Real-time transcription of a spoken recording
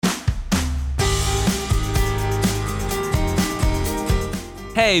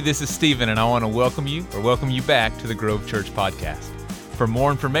Hey, this is Stephen, and I want to welcome you back to the Grove Church Podcast. For more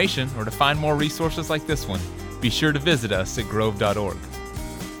information or to find more resources like this one, be sure to visit us at grove.org.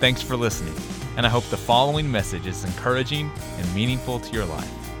 Thanks for listening, and I hope the following message is encouraging and meaningful to your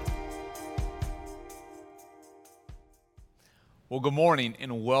life. Well, good morning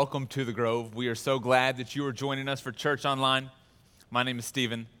and welcome to the Grove. We are so glad that you are joining us for Church Online. My name is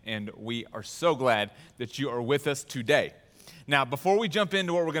Stephen, and we are so glad that you are with us today. Now, before we jump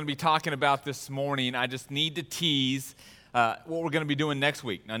into what we're going to be talking about this morning, I just need to tease what we're going to be doing next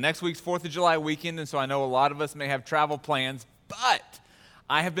week. Now, next week's 4th of July weekend, and so I know a lot of us may have travel plans, but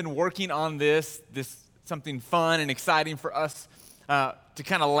I have been working on this something fun and exciting for us to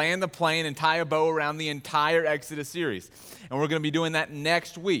kind of land the plane and tie a bow around the entire Exodus series. And we're going to be doing that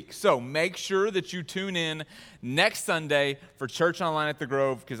next week. So make sure that you tune in next Sunday for Church Online at the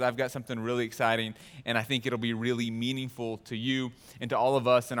Grove, because I've got something really exciting, and I think it'll be really meaningful to you and to all of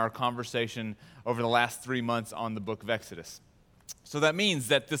us in our conversation over the last 3 months on the book of Exodus. So that means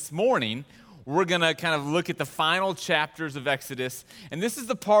that this morning, we're going to kind of look at the final chapters of Exodus. And this is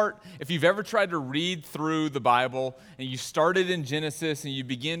the part, if you've ever tried to read through the Bible and you started in Genesis and you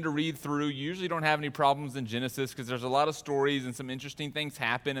begin to read through, you usually don't have any problems in Genesis because there's a lot of stories and some interesting things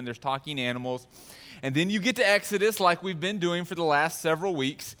happen and there's talking animals. And then you get to Exodus like we've been doing for the last several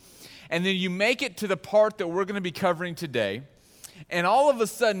weeks. And then you make it to the part that we're going to be covering today. And all of a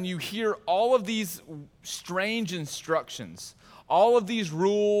sudden you hear all of these strange instructions, all of these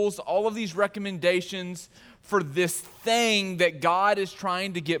rules, all of these recommendations for this thing that God is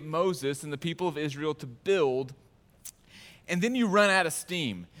trying to get Moses and the people of Israel to build. And then you run out of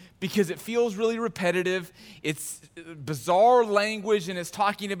steam because it feels really repetitive. It's bizarre language, and it's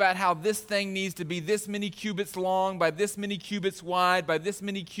talking about how this thing needs to be this many cubits long, by this many cubits wide, by this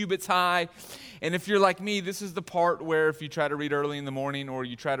many cubits high. And if you're like me, this is the part where if you try to read early in the morning or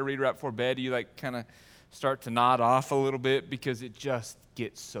you try to read right before bed, you kind of start to nod off a little bit because it just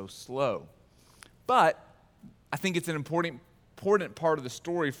gets so slow. But I think it's an important part of the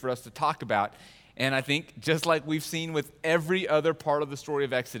story for us to talk about. And I think just like we've seen with every other part of the story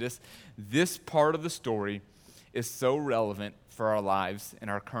of Exodus, this part of the story is so relevant for our lives and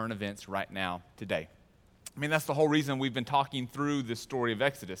our current events right now, today. I mean, that's the whole reason we've been talking through this story of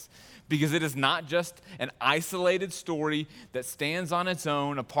Exodus, because it is not just an isolated story that stands on its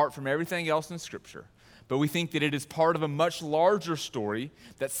own apart from everything else in Scripture. But we think that it is part of a much larger story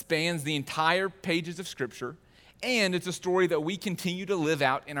that spans the entire pages of Scripture, and it's a story that we continue to live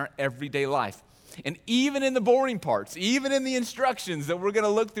out in our everyday life. And even in the boring parts, even in the instructions that we're going to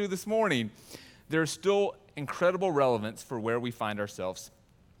look through this morning, there's still incredible relevance for where we find ourselves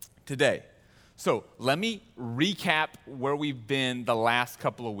today. So let me recap where we've been the last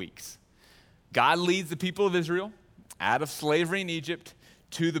couple of weeks. God leads the people of Israel out of slavery in Egypt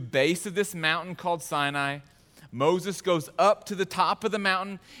to the base of this mountain called Sinai. Moses goes up to the top of the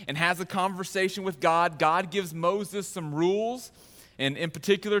mountain and has a conversation with God. God gives Moses some rules, and in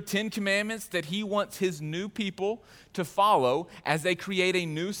particular, 10 commandments that he wants his new people to follow as they create a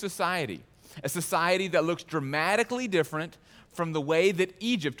new society, a society that looks dramatically different from the way that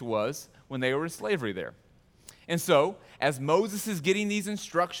Egypt was when they were in slavery there. And so, as Moses is getting these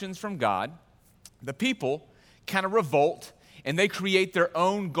instructions from God, the people kind of revolt, and they create their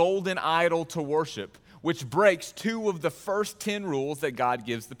own golden idol to worship, which breaks 2 of the first 10 rules that God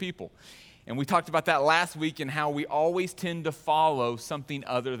gives the people. And we talked about that last week and how we always tend to follow something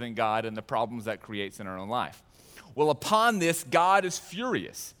other than God and the problems that creates in our own life. Well, upon this, God is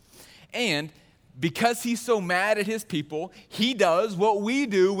furious. And because he's so mad at his people, he does what we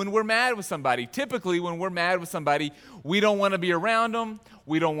do when we're mad with somebody. Typically, when we're mad with somebody, we don't want to be around them.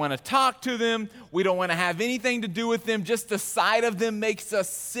 We don't want to talk to them. We don't want to have anything to do with them. Just the sight of them makes us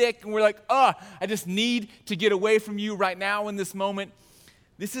sick. And we're like, I just need to get away from you right now in this moment.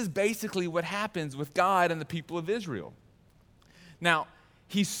 This is basically what happens with God and the people of Israel. Now,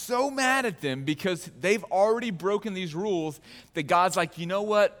 he's so mad at them because they've already broken these rules that God's like, you know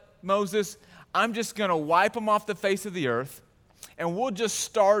what, Moses? I'm just going to wipe them off the face of the earth, and we'll just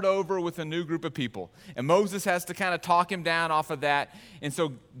start over with a new group of people. And Moses has to kind of talk him down off of that. And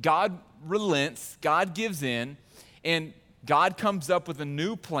so God relents, God gives in, and God comes up with a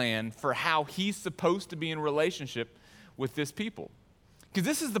new plan for how he's supposed to be in relationship with this people. Because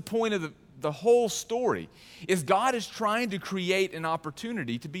this is the point of the whole story, is God is trying to create an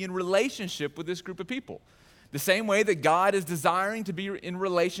opportunity to be in relationship with this group of people. The same way that God is desiring to be in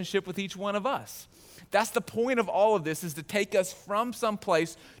relationship with each one of us. That's the point of all of this, is to take us from some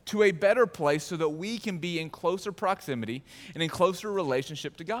place to a better place so that we can be in closer proximity and in closer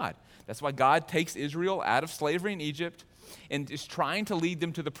relationship to God. That's why God takes Israel out of slavery in Egypt and is trying to lead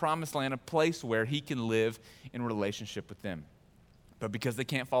them to the promised land, a place where he can live in relationship with them. But because they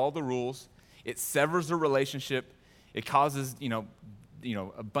can't follow the rules, it severs the relationship. It causes,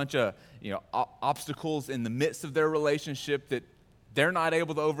 a bunch of, obstacles in the midst of their relationship that they're not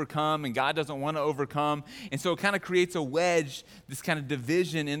able to overcome and God doesn't want to overcome. And so it kind of creates a wedge, this kind of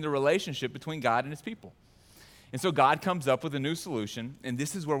division in the relationship between God and his people. And so God comes up with a new solution, and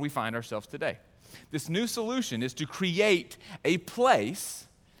this is where we find ourselves today. This new solution is to create a place,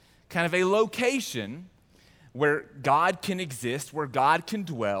 kind of a location, where God can exist, where God can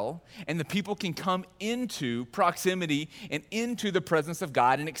dwell, and the people can come into proximity and into the presence of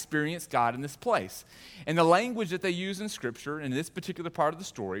God and experience God in this place. And the language that they use in Scripture in this particular part of the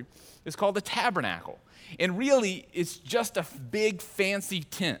story is called the tabernacle. And really, it's just a big fancy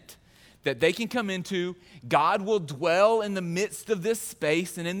tent that they can come into. God will dwell in the midst of this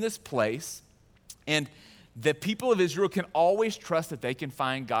space and in this place, and the people of Israel can always trust that they can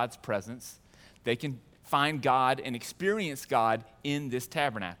find God's presence. They can find God and experience God in this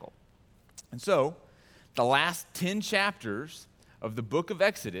tabernacle. And so, the last 10 chapters of the book of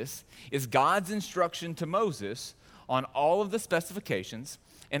Exodus is God's instruction to Moses on all of the specifications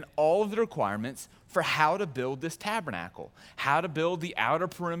and all of the requirements for how to build this tabernacle, how to build the outer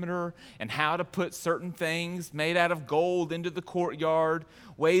perimeter, and how to put certain things made out of gold into the courtyard,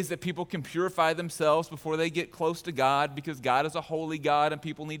 ways that people can purify themselves before they get close to God, because God is a holy God and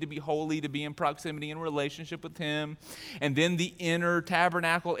people need to be holy to be in proximity and relationship with him. And then the inner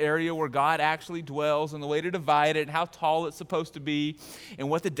tabernacle area where God actually dwells, and the way to divide it, and how tall it's supposed to be, and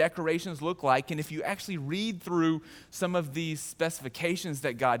what the decorations look like. And if you actually read through some of these specifications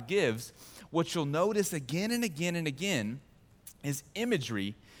that God gives, what you'll notice again and again and again is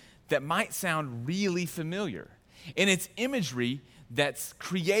imagery that might sound really familiar. And it's imagery that's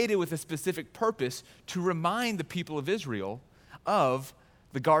created with a specific purpose to remind the people of Israel of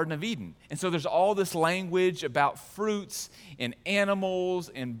the Garden of Eden. And so there's all this language about fruits and animals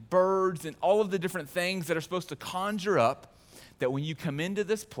and birds and all of the different things that are supposed to conjure up that when you come into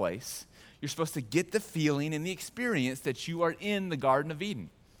this place, you're supposed to get the feeling and the experience that you are in the Garden of Eden.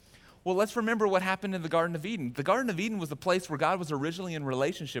 Well, let's remember what happened in the Garden of Eden. The Garden of Eden was the place where God was originally in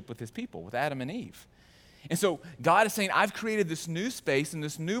relationship with his people, with Adam and Eve. And so God is saying, I've created this new space and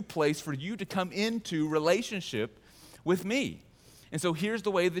this new place for you to come into relationship with me. And so here's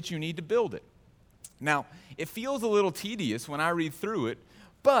the way that you need to build it. Now, it feels a little tedious when I read through it,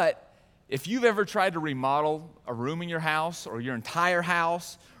 but if you've ever tried to remodel a room in your house or your entire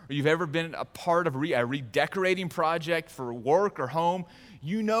house, or you've ever been a part of a redecorating project for work or home,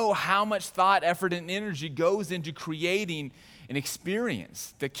 you know how much thought, effort, and energy goes into creating an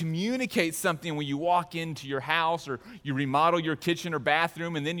experience that communicates something when you walk into your house or you remodel your kitchen or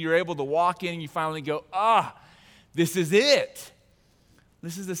bathroom, and then you're able to walk in and you finally go, this is it.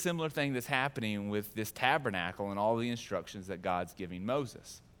 This is a similar thing that's happening with this tabernacle and all the instructions that God's giving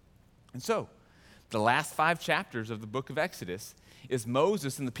Moses. And so, the last 5 chapters of the book of Exodus is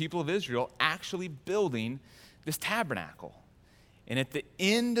Moses and the people of Israel actually building this tabernacle. And at the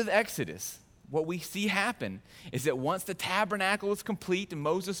end of Exodus, what we see happen is that once the tabernacle is complete and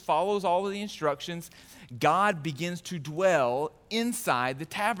Moses follows all of the instructions, God begins to dwell inside the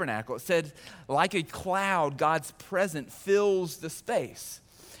tabernacle. It said, like a cloud, God's presence fills the space.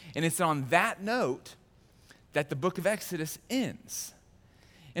 And it's on that note that the book of Exodus ends.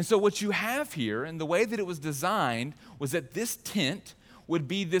 And so what you have here, and the way that it was designed, was that this tent would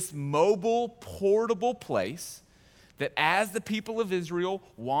be this mobile, portable place that as the people of Israel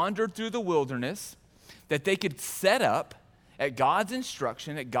wandered through the wilderness, that they could set up at God's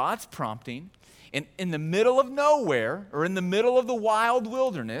instruction, at God's prompting, and in the middle of nowhere, or in the middle of the wild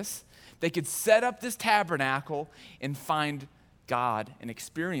wilderness, they could set up this tabernacle and find God and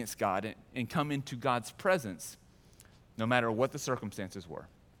experience God and come into God's presence, no matter what the circumstances were.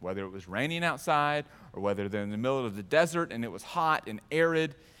 Whether it was raining outside or whether they're in the middle of the desert and it was hot and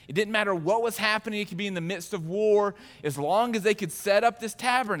arid. It didn't matter what was happening. It could be in the midst of war. As long as they could set up this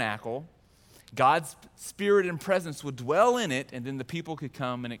tabernacle, God's spirit and presence would dwell in it, and then the people could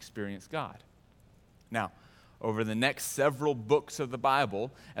come and experience God. Now, over the next several books of the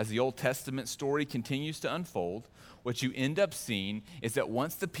Bible, as the Old Testament story continues to unfold, what you end up seeing is that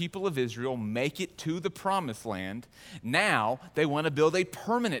once the people of Israel make it to the promised land, now they want to build a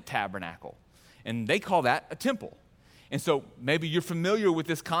permanent tabernacle. And they call that a temple. And so maybe you're familiar with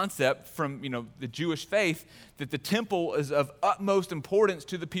this concept from, the Jewish faith that the temple is of utmost importance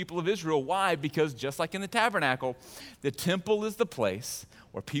to the people of Israel. Why? Because just like in the tabernacle, the temple is the place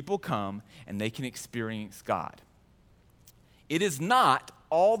where people come and they can experience God. It is not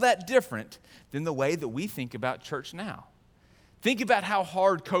all that different than the way that we think about church now. Think about how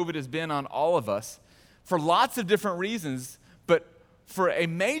hard COVID has been on all of us for lots of different reasons, but for a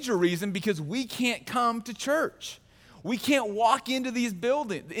major reason because we can't come to church. We can't walk into the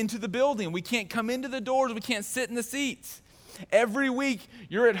building. We can't come into the doors. We can't sit in the seats. Every week,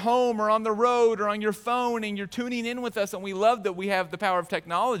 you're at home or on the road or on your phone, and you're tuning in with us, and we love that we have the power of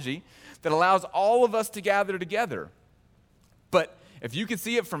technology that allows all of us to gather together. But if you can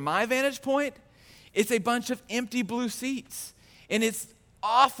see it from my vantage point, it's a bunch of empty blue seats, and it's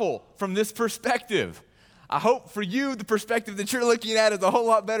awful from this perspective. I hope for you, the perspective that you're looking at is a whole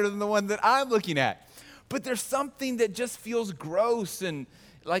lot better than the one that I'm looking at. But there's something that just feels gross and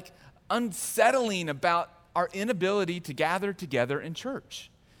like unsettling about our inability to gather together in church.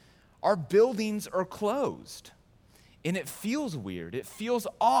 Our buildings are closed, and it feels weird. It feels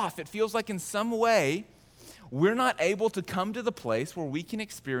off. It feels like in some way we're not able to come to the place where we can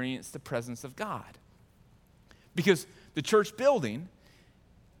experience the presence of God. Because the church building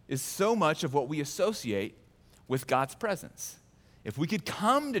is so much of what we associate with God's presence. If we could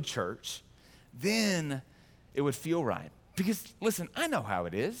come to church, then it would feel right. Because, listen, I know how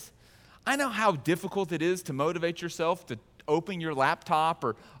it is. I know how difficult it is to motivate yourself to open your laptop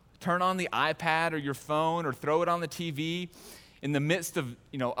or turn on the iPad or your phone or throw it on the TV in the midst of,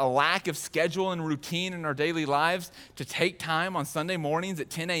 a lack of schedule and routine in our daily lives, to take time on Sunday mornings at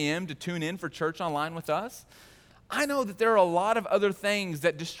 10 a.m. to tune in for church online with us. I know that there are a lot of other things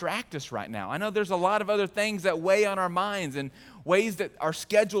that distract us right now. I know there's a lot of other things that weigh on our minds and ways that our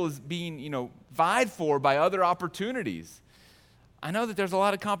schedule is being, vied for by other opportunities. I know that there's a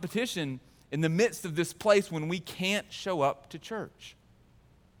lot of competition in the midst of this place when we can't show up to church.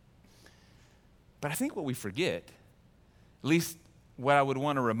 But I think what we forget, at least what I would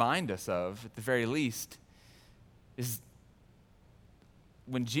want to remind us of at the very least, is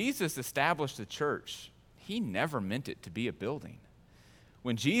when Jesus established the church, he never meant it to be a building.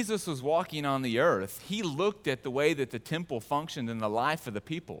 When Jesus was walking on the earth, he looked at the way that the temple functioned in the life of the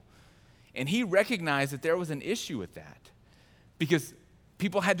people, and he recognized that there was an issue with that because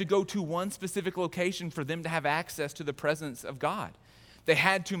people had to go to one specific location for them to have access to the presence of God. They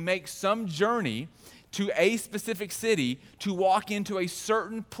had to make some journey to a specific city to walk into a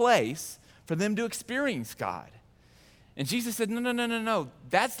certain place for them to experience God. And Jesus said, no.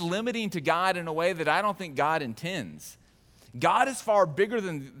 That's limiting to God in a way that I don't think God intends. God is far bigger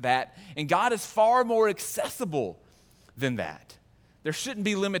than that, and God is far more accessible than that. There shouldn't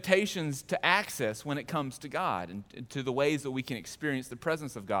be limitations to access when it comes to God and to the ways that we can experience the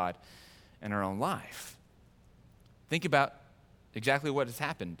presence of God in our own life. Think about exactly what has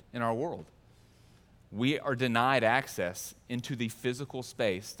happened in our world. We are denied access into the physical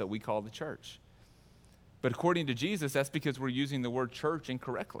space that we call the church. But according to Jesus, that's because we're using the word church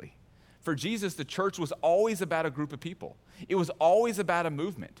incorrectly. For Jesus, the church was always about a group of people. It was always about a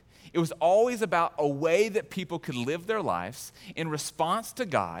movement. It was always about a way that people could live their lives in response to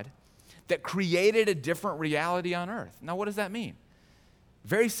God that created a different reality on earth. Now, what does that mean?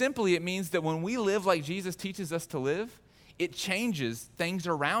 Very simply, it means that when we live like Jesus teaches us to live, it changes things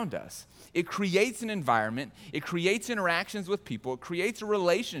around us. It creates an environment. It creates interactions with people. It creates a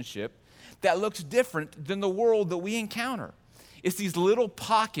relationship that looks different than the world that we encounter. It's these little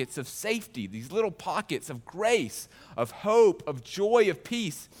pockets of safety, these little pockets of grace, of hope, of joy, of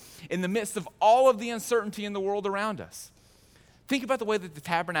peace in the midst of all of the uncertainty in the world around us. Think about the way that the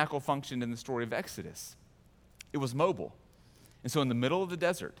tabernacle functioned in the story of Exodus. It was mobile. And so in the middle of the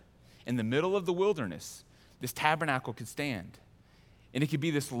desert, in the middle of the wilderness, this tabernacle could stand. And it could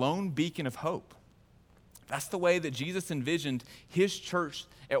be this lone beacon of hope. That's the way that Jesus envisioned his church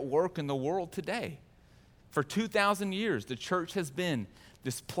at work in the world today. For 2,000 years, the church has been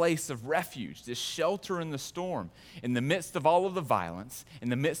this place of refuge, this shelter in the storm, in the midst of all of the violence, in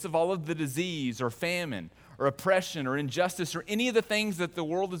the midst of all of the disease or famine or oppression or injustice or any of the things that the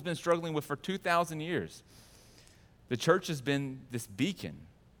world has been struggling with for 2,000 years. The church has been this beacon,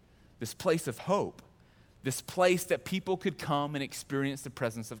 this place of hope, this place that people could come and experience the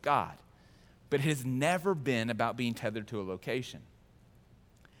presence of God. But it has never been about being tethered to a location.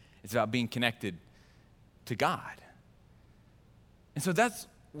 It's about being connected to God. And so that's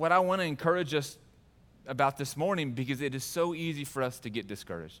what I want to encourage us about this morning, because it is so easy for us to get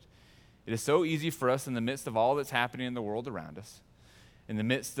discouraged. It is so easy for us in the midst of all that's happening in the world around us, in the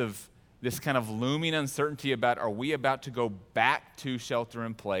midst of this kind of looming uncertainty about, are we about to go back to shelter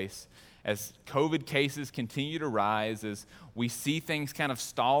in place as COVID cases continue to rise, as we see things kind of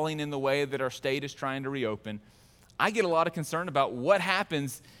stalling in the way that our state is trying to reopen. I get a lot of concern about what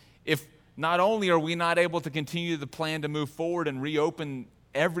happens if not only are we not able to continue the plan to move forward and reopen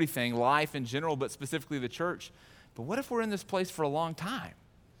everything, life in general, but specifically the church, but what if we're in this place for a long time?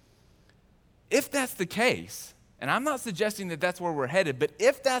 If that's the case, and I'm not suggesting that that's where we're headed, but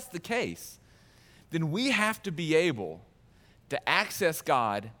if that's the case, then we have to be able to access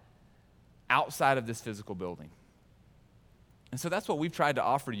God outside of this physical building. And so that's what we've tried to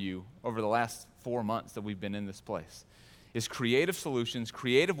offer you over the last 4 months that we've been in this place, is creative solutions,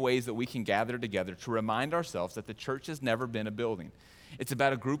 creative ways that we can gather together to remind ourselves that the church has never been a building. It's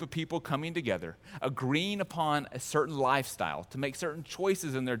about a group of people coming together, agreeing upon a certain lifestyle to make certain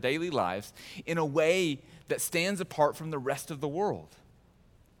choices in their daily lives in a way that stands apart from the rest of the world.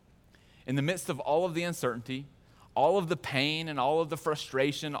 In the midst of all of the uncertainty, all of the pain and all of the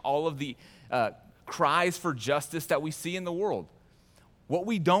frustration, all of the cries for justice that we see in the world, what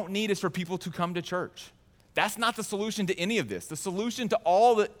we don't need is for people to come to church. That's not the solution to any of this. The solution to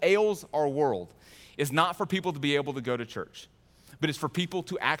all that ails our world is not for people to be able to go to church, but it's for people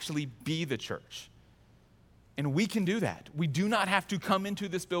to actually be the church. And we can do that. We do not have to come into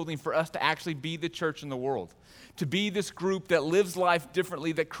this building for us to actually be the church in the world, to be this group that lives life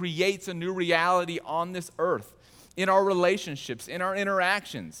differently, that creates a new reality on this earth, in our relationships, in our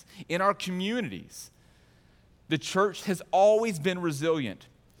interactions, in our communities. The church has always been resilient,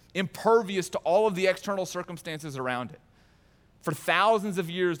 impervious to all of the external circumstances around it. For thousands of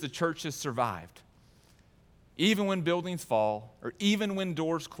years, the church has survived, even when buildings fall or even when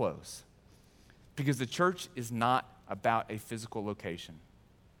doors close, because the church is not about a physical location,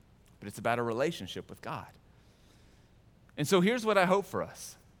 but it's about a relationship with God. And so here's what I hope for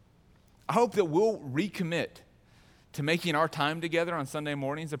us. I hope that we'll recommit to making our time together on Sunday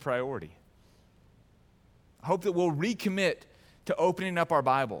mornings a priority. I hope that we'll recommit to opening up our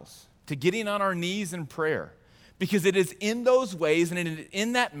Bibles, to getting on our knees in prayer, because it is in those ways and it is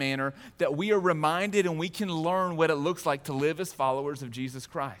in that manner that we are reminded and we can learn what it looks like to live as followers of Jesus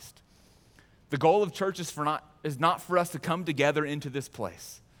Christ. The goal of church is not for us to come together into this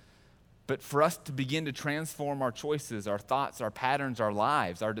place, but for us to begin to transform our choices, our thoughts, our patterns, our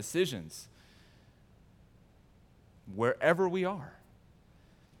lives, our decisions, wherever we are.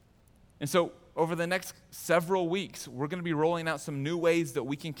 And so over the next several weeks, we're going to be rolling out some new ways that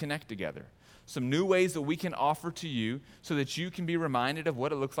we can connect together, some new ways that we can offer to you so that you can be reminded of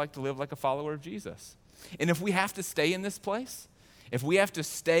what it looks like to live like a follower of Jesus. And if we have to stay in this place, if we have to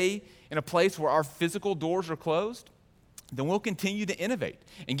stay in a place where our physical doors are closed, then we'll continue to innovate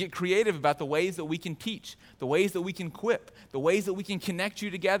and get creative about the ways that we can teach, the ways that we can equip, the ways that we can connect you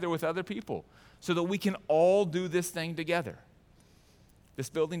together with other people so that we can all do this thing together. This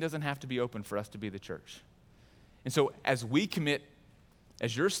building doesn't have to be open for us to be the church. And so as we commit,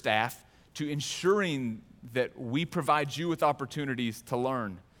 as your staff, to ensuring that we provide you with opportunities to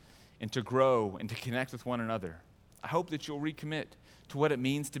learn and to grow and to connect with one another, I hope that you'll recommit to what it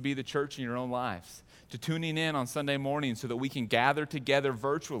means to be the church in your own lives, to tuning in on Sunday mornings so that we can gather together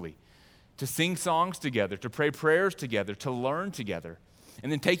virtually, to sing songs together, to pray prayers together, to learn together,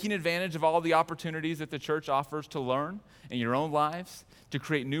 and then taking advantage of all the opportunities that the church offers to learn in your own lives, to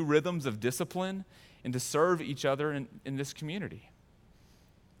create new rhythms of discipline, and to serve each other in this community.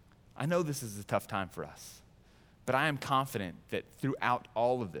 I know this is a tough time for us, but I am confident that throughout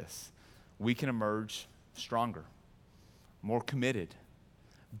all of this, we can emerge stronger, more committed,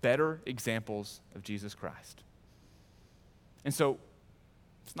 better examples of Jesus Christ. And so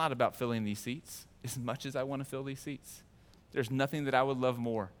it's not about filling these seats as much as I want to fill these seats. There's nothing that I would love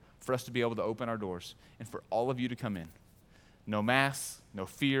more for us to be able to open our doors and for all of you to come in. No masks, no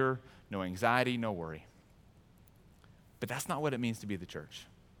fear, no anxiety, no worry. But that's not what it means to be the church.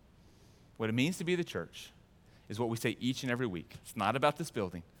 What it means to be the church is what we say each and every week. It's not about this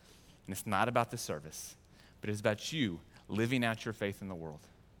building, and it's not about this service, but it's about you living out your faith in the world.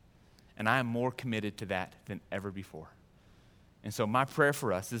 And I am more committed to that than ever before. And so my prayer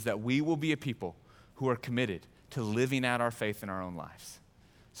for us is that we will be a people who are committed to living out our faith in our own lives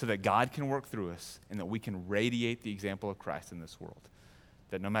so that God can work through us and that we can radiate the example of Christ in this world.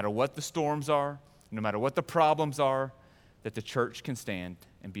 That no matter what the storms are, no matter what the problems are, that the church can stand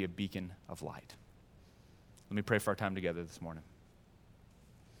and be a beacon of light. Let me pray for our time together this morning.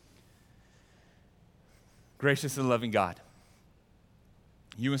 Gracious and loving God,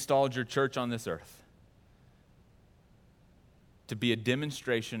 you installed your church on this earth to be a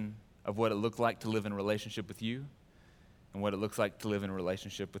demonstration of what it looked like to live in relationship with you and what it looks like to live in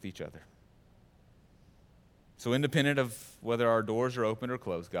relationship with each other. So independent of whether our doors are open or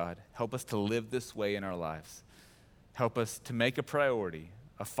closed, God, help us to live this way in our lives. Help us to make a priority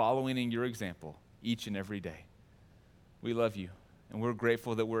of following in your example each and every day. We love you, and we're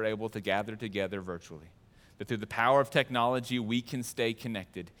grateful that we're able to gather together virtually, that through the power of technology, we can stay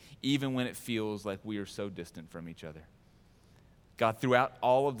connected, even when it feels like we are so distant from each other. God, throughout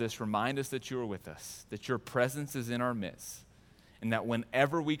all of this, remind us that you are with us, that your presence is in our midst, and that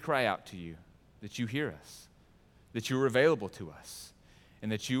whenever we cry out to you, that you hear us, that you are available to us,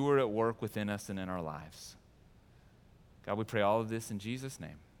 and that you are at work within us and in our lives. God, we pray all of this in Jesus'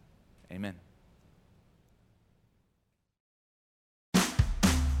 name. Amen.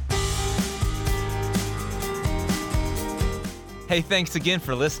 Hey, thanks again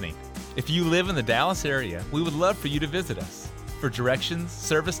for listening. If you live in the Dallas area, we would love for you to visit us. For directions,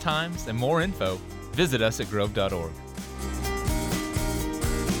 service times, and more info, visit us at grove.org.